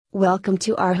Welcome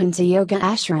to Arhanta Yoga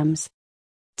Ashrams.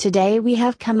 Today we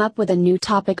have come up with a new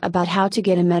topic about how to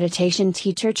get a meditation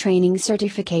teacher training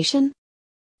certification.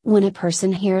 When a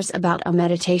person hears about a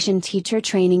meditation teacher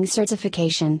training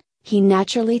certification, he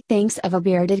naturally thinks of a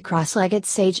bearded cross-legged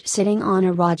sage sitting on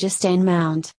a Rajasthan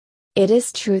mount. It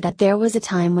is true that there was a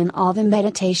time when all the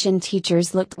meditation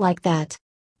teachers looked like that.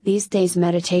 These days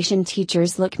meditation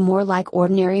teachers look more like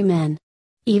ordinary men.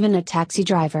 Even a taxi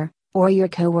driver, or your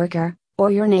coworker, or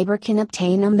your neighbor can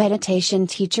obtain a meditation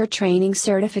teacher training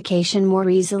certification more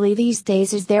easily these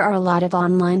days, as there are a lot of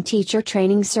online teacher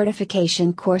training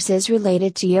certification courses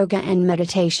related to yoga and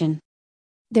meditation.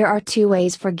 There are two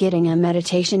ways for getting a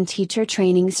meditation teacher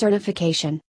training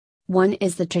certification. One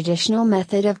is the traditional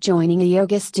method of joining a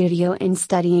yoga studio and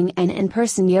studying an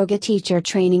in-person yoga teacher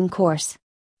training course.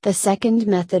 The second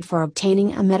method for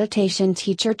obtaining a meditation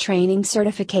teacher training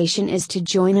certification is to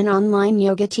join an online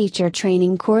yoga teacher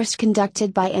training course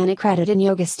conducted by an accredited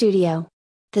yoga studio.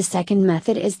 The second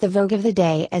method is the vogue of the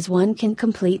day, as one can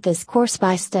complete this course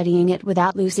by studying it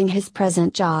without losing his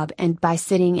present job and by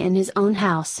sitting in his own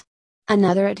house.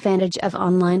 Another advantage of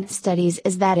online studies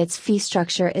is that its fee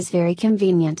structure is very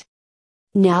convenient.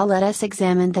 Now let us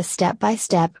examine the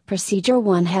step-by-step procedure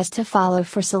one has to follow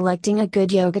for selecting a good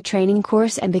yoga training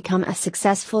course and become a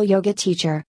successful yoga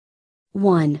teacher.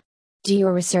 1. Do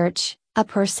your research. A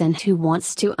person who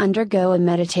wants to undergo a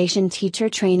meditation teacher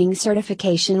training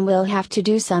certification will have to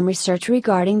do some research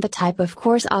regarding the type of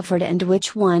course offered and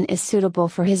which one is suitable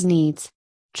for his needs.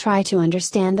 Try to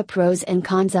understand the pros and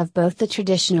cons of both the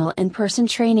traditional in-person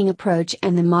training approach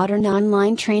and the modern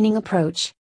online training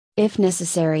approach. If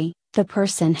necessary, the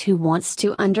person who wants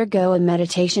to undergo a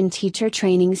meditation teacher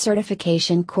training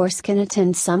certification course can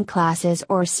attend some classes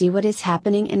or see what is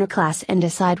happening in a class and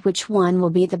decide which one will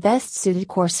be the best suited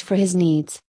course for his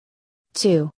needs.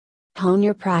 2. Hone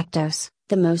your practice.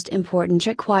 The most important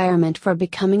requirement for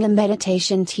becoming a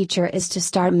meditation teacher is to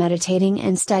start meditating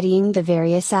and studying the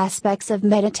various aspects of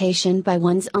meditation by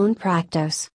one's own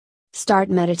practice. Start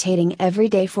meditating every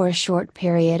day for a short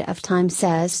period of time,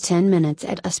 says 10 minutes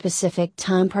at a specific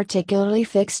time particularly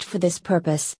fixed for this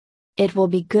purpose. It will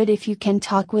be good if you can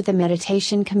talk with the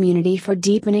meditation community for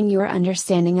deepening your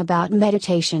understanding about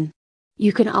meditation.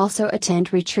 You can also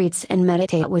attend retreats and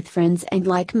meditate with friends and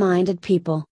like-minded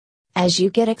people. As you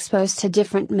get exposed to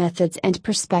different methods and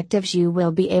perspectives, you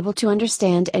will be able to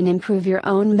understand and improve your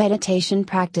own meditation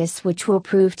practice, which will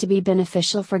prove to be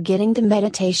beneficial for getting the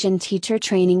meditation teacher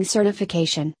training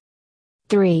certification.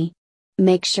 3.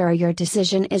 Make sure your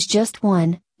decision is just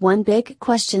one. One big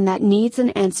question that needs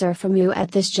an answer from you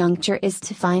at this juncture is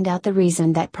to find out the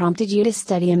reason that prompted you to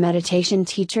study a meditation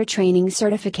teacher training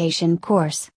certification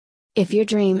course. If your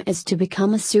dream is to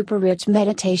become a super rich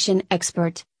meditation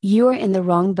expert, you are in the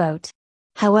wrong boat.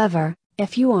 However,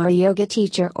 if you are a yoga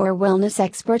teacher or wellness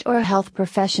expert or a health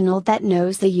professional that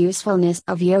knows the usefulness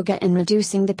of yoga in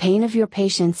reducing the pain of your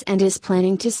patients and is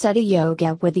planning to study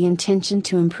yoga with the intention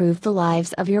to improve the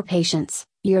lives of your patients,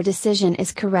 your decision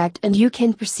is correct and you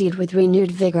can proceed with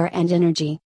renewed vigor and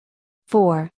energy.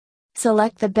 4.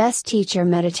 Select the best teacher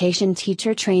meditation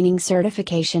teacher training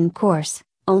certification course.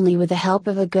 Only with the help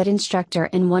of a good instructor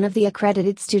in one of the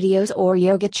accredited studios or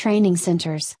yoga training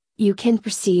centers, you can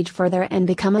proceed further and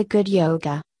become a good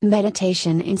yoga,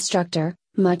 meditation instructor.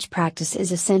 Much practice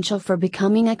is essential for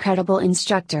becoming a credible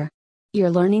instructor.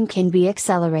 Your learning can be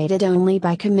accelerated only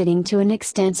by committing to an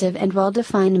extensive and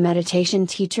well-defined meditation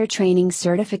teacher training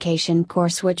certification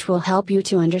course, which will help you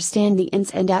to understand the ins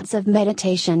and outs of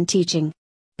meditation teaching.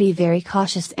 Be very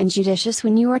cautious and judicious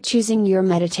when you are choosing your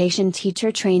meditation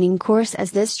teacher training course,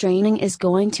 as this training is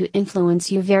going to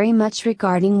influence you very much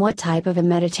regarding what type of a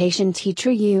meditation teacher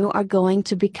you are going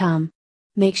to become.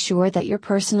 Make sure that your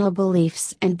personal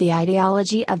beliefs and the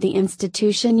ideology of the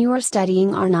institution you are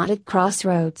studying are not at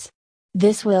crossroads.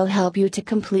 This will help you to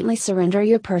completely surrender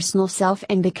your personal self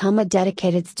and become a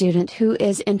dedicated student who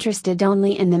is interested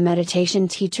only in the meditation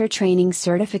teacher training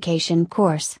certification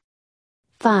course.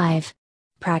 5.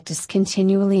 Practice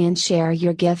continually and share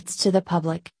your gifts to the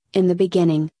public. In the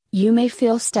beginning, you may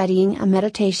feel studying a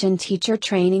meditation teacher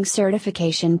training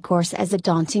certification course as a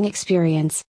daunting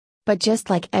experience. But just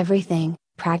like everything,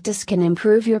 practice can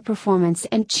improve your performance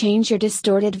and change your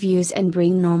distorted views and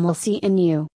bring normalcy in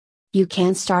you. You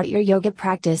can start your yoga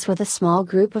practice with a small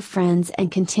group of friends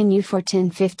and continue for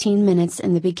 10-15 minutes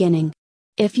in the beginning.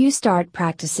 If you start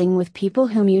practicing with people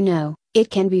whom you know, it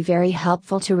can be very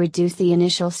helpful to reduce the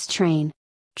initial strain.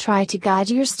 Try to guide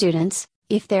your students,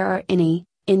 if there are any,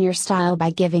 in your style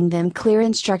by giving them clear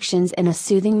instructions in a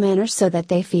soothing manner so that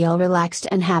they feel relaxed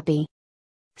and happy.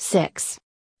 6.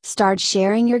 Start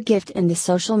sharing your gift in the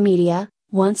social media,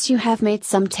 Once you have made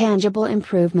some tangible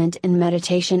improvement in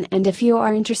meditation, and if you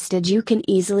are interested, you can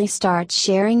easily start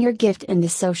sharing your gift in the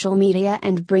social media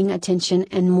and bring attention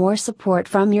and more support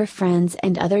from your friends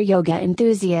and other yoga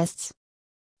enthusiasts.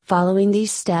 Following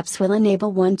these steps will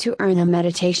enable one to earn a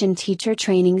meditation teacher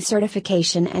training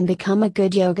certification and become a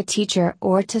good yoga teacher,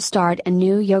 or to start a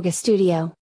new yoga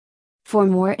studio. For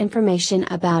more information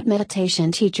about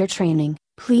meditation teacher training,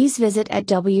 please visit at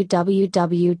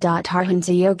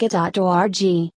www.arhansayoga.org.